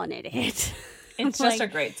wanted it. It's just a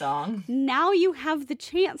great song. Now you have the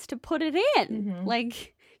chance to put it in.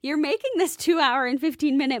 Like, you're making this 2-hour and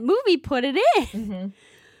 15-minute movie, put it in.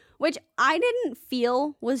 Which I didn't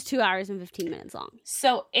feel was 2 hours and 15 minutes long.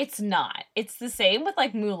 So it's not. It's the same with,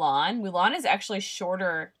 like, Mulan. Mulan is actually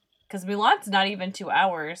shorter because Mulan's not even 2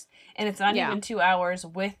 hours, and it's not even 2 hours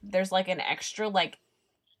there's, like, an extra, like,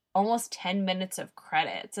 almost 10 minutes of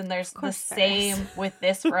credits, and there's the same with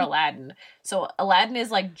this for Aladdin. So Aladdin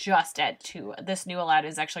is, like, just at 2. This new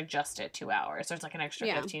Aladdin is actually just at 2 hours. There's, like, an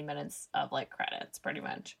extra 15 minutes of, like, credits, pretty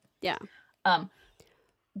much. Yeah.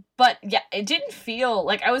 But, yeah, it didn't feel...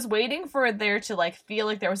 Like, I was waiting for there to, like, feel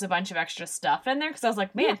like there was a bunch of extra stuff in there. Because I was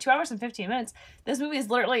like, man, 2 hours and 15 minutes. This movie is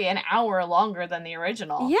literally an hour longer than the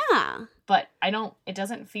original. Yeah. But it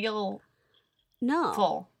doesn't feel...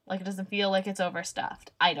 full. Like, it doesn't feel like it's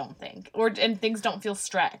overstuffed. I don't think. And things don't feel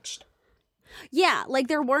stretched. Yeah, like,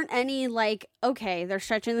 there weren't any, like, okay, they're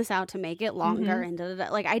stretching this out to make it longer. And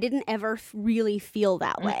like, I didn't ever really feel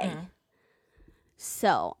that way.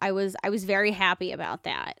 So I was very happy about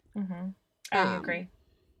that. I agree.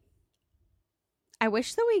 I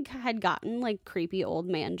wish that we had gotten, like, creepy old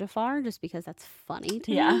man Jafar, just because that's funny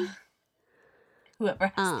to me.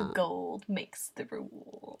 Whoever has the gold makes the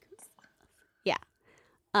rules. Yeah.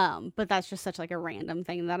 But that's just such, like, a random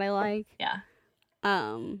thing that I like. Yeah.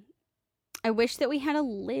 I wish that we had a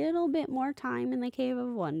little bit more time in the Cave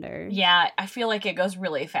of Wonders. Yeah, I feel like it goes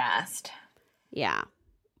really fast. Yeah.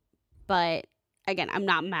 But again, I'm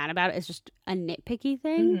not mad about it. It's just a nitpicky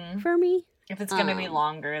thing for me. If it's going to be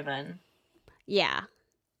longer, then... Yeah.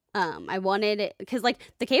 I wanted it... Because,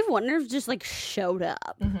 like, the Cave of Wonders just, like, showed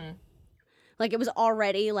up. Like, it was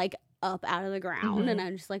already, like, up out of the ground. And I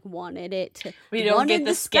just, like, wanted it to... We don't get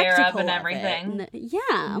the scarab and everything.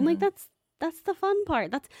 I'm like, that's the fun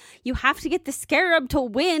part. You have to get the scarab to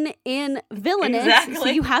win in Villainous. Exactly. So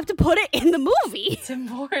you have to put it in the movie. It's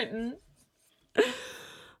important.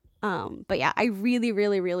 But yeah, I really,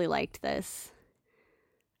 really, really liked this.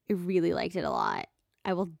 I really liked it a lot.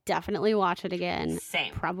 I will definitely watch it again.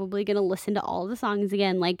 Same. Probably gonna listen to all the songs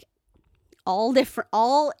again, like all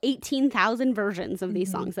 18,000 versions of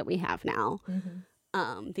these songs that we have now.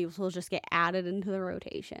 These will just get added into the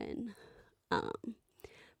rotation.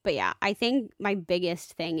 But yeah, I think my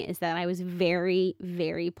biggest thing is that I was very,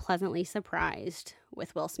 very pleasantly surprised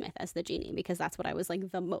with Will Smith as the genie, because that's what I was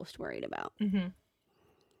like the most worried about. Mm-hmm.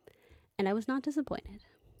 And I was not disappointed.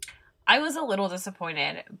 I was a little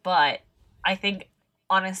disappointed, but I think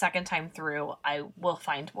on a second time through, I will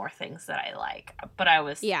find more things that I like. But I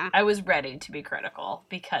was ready to be critical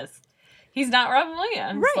because he's not Robin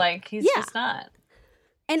Williams. Right. Like, he's just not.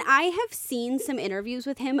 And I have seen some interviews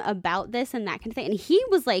with him about this and that kind of thing. And he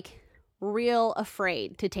was like real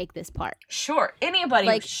afraid to take this part. Sure. Anybody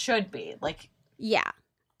like, should be. Like, yeah.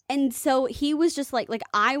 And so he was just like,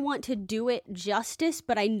 I want to do it justice,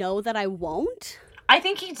 but I know that I won't. I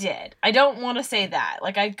think he did. I don't want to say that.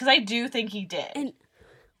 Like, because I do think he did. And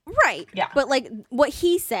right. Yeah. But like what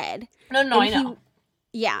he said. No, I know.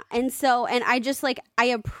 Yeah. And so, and I just like, I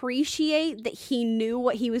appreciate that he knew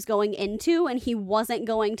what he was going into, and he wasn't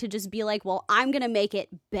going to just be like, well, I'm going to make it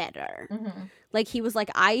better. Mm-hmm. Like, he was like,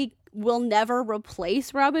 I will never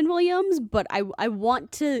replace Robin Williams, but I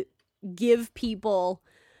want to give people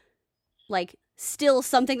like still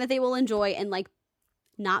something that they will enjoy, and like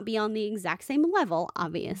not be on the exact same level,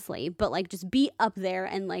 obviously, but like just be up there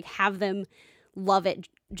and like have them love it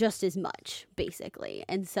just as much, basically.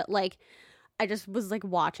 And so like, I just was like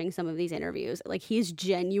watching some of these interviews, like he's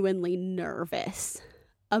genuinely nervous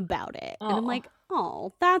about it. And I'm like,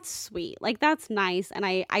 oh, that's sweet. Like, that's nice. And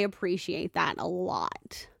I appreciate that a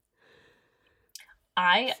lot.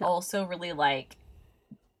 I also really like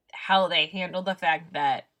how they handle the fact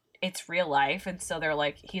that it's real life, and so they're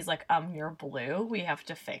like, he's like, you're blue, we have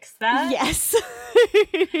to fix that. Yes.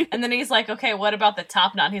 And then he's like, okay, what about the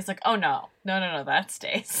top knot? And he's like, oh no, that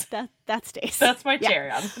stays. That stays. That's my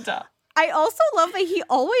cherry on the top. I also love that he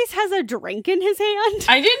always has a drink in his hand.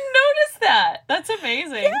 I didn't notice that. That's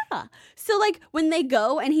amazing. Yeah. So, like, when they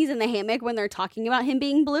go and he's in the hammock, when they're talking about him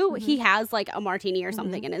being blue, he has, like, a martini or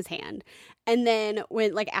something in his hand. And then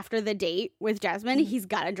when, like, after the date with Jasmine, he's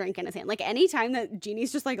got a drink in his hand. Like, anytime that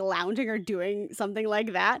Jeannie's just, like, lounging or doing something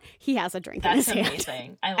like that, he has a drink in his hand. That's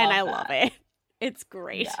amazing. I love it. It's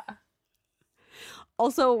great. Yeah.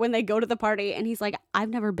 Also, when they go to the party and he's like, I've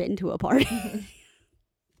never been to a party.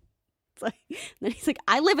 Like, then he's like,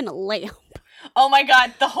 I live in a lamp. Oh my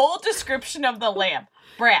god, the whole description of the lamp.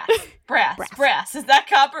 Brass. Is that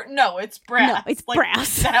copper? No, it's brass. No, it's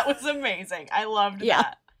brass. That was amazing. I loved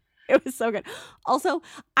that. It was so good. Also,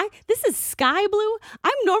 this is sky blue.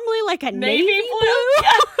 I'm normally like a navy blue.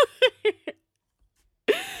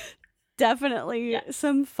 Yeah. Definitely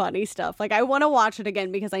some funny stuff. Like, I want to watch it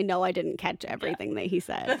again because I know I didn't catch everything that he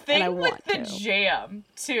said. The thing and I with want the to. jam,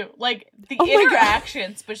 too. Like, the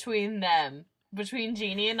interactions between them, between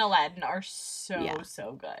Genie and Aladdin, are so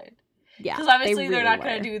good. Yeah. Because obviously really they're not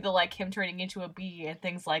going to do the, like, him turning into a bee and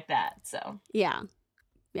things like that, so. Yeah.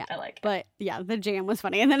 I like it. But, yeah, the jam was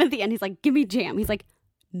funny. And then at the end, he's like, give me jam. He's like,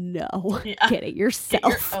 no. Yeah. Get it yourself.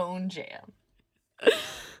 Get your own jam. I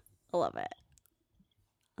love it.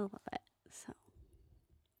 So.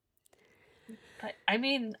 But I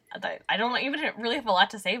mean, I don't even really have a lot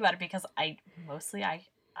to say about it because I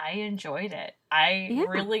enjoyed it. I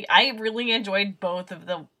really enjoyed both of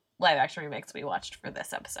the live action remakes we watched for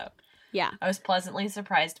this episode. Yeah. I was pleasantly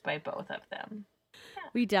surprised by both of them. Yeah.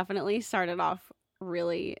 We definitely started off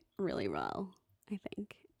really, really well, I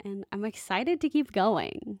think. And I'm excited to keep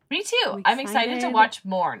going. Me too. I'm excited to watch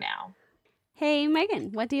more now. Hey,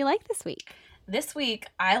 Megan, what do you like this week? This week,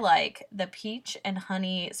 I like the peach and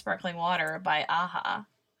honey sparkling water by AHA.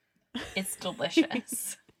 It's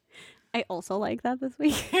delicious. I also like that this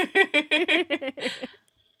week.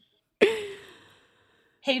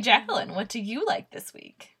 Hey, Jacqueline, what do you like this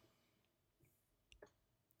week?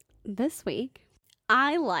 This week,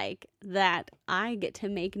 I like that I get to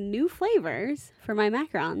make new flavors for my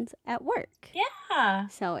macarons at work. Yeah.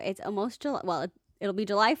 So it's almost July. Well, it'll be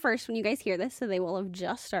July 1st when you guys hear this, so they will have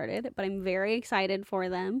just started. But I'm very excited for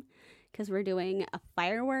them because we're doing a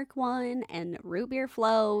firework one and root beer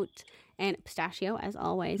float and pistachio, as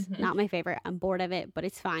always. Mm-hmm. Not my favorite. I'm bored of it, but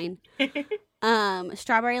it's fine.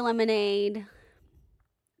 Strawberry lemonade,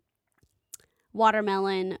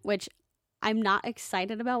 watermelon, which I'm not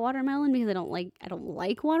excited about watermelon because I don't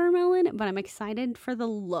like watermelon, but I'm excited for the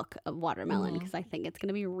look of watermelon because I think it's going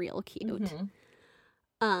to be real cute.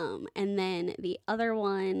 Mm-hmm. And then the other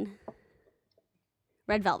one,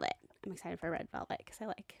 red velvet. I'm excited for red velvet because I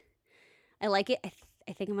like it.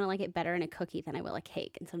 I think I'm going to like it better in a cookie than I will a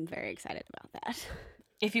cake. And so I'm very excited about that.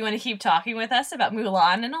 If you want to keep talking with us about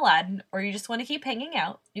Mulan and Aladdin, or you just want to keep hanging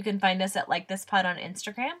out, you can find us at Like This Pod on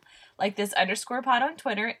Instagram, _pod on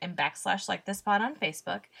Twitter, and /Like This Pod on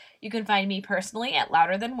Facebook. You can find me personally at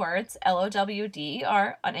Louder Than Words,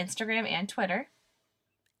 LOWDER, on Instagram and Twitter.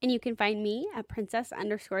 And you can find me at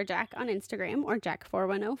Princess_Jack on Instagram, or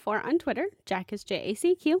Jack4104 on Twitter. Jack is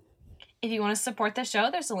JACQ. If you want to support the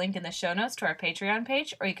show, there's a link in the show notes to our Patreon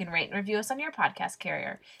page, or you can rate and review us on your podcast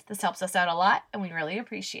carrier. This helps us out a lot, and we really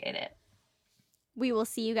appreciate it. We will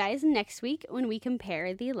see you guys next week when we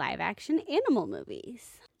compare the live-action animal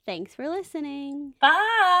movies. Thanks for listening.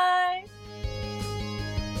 Bye!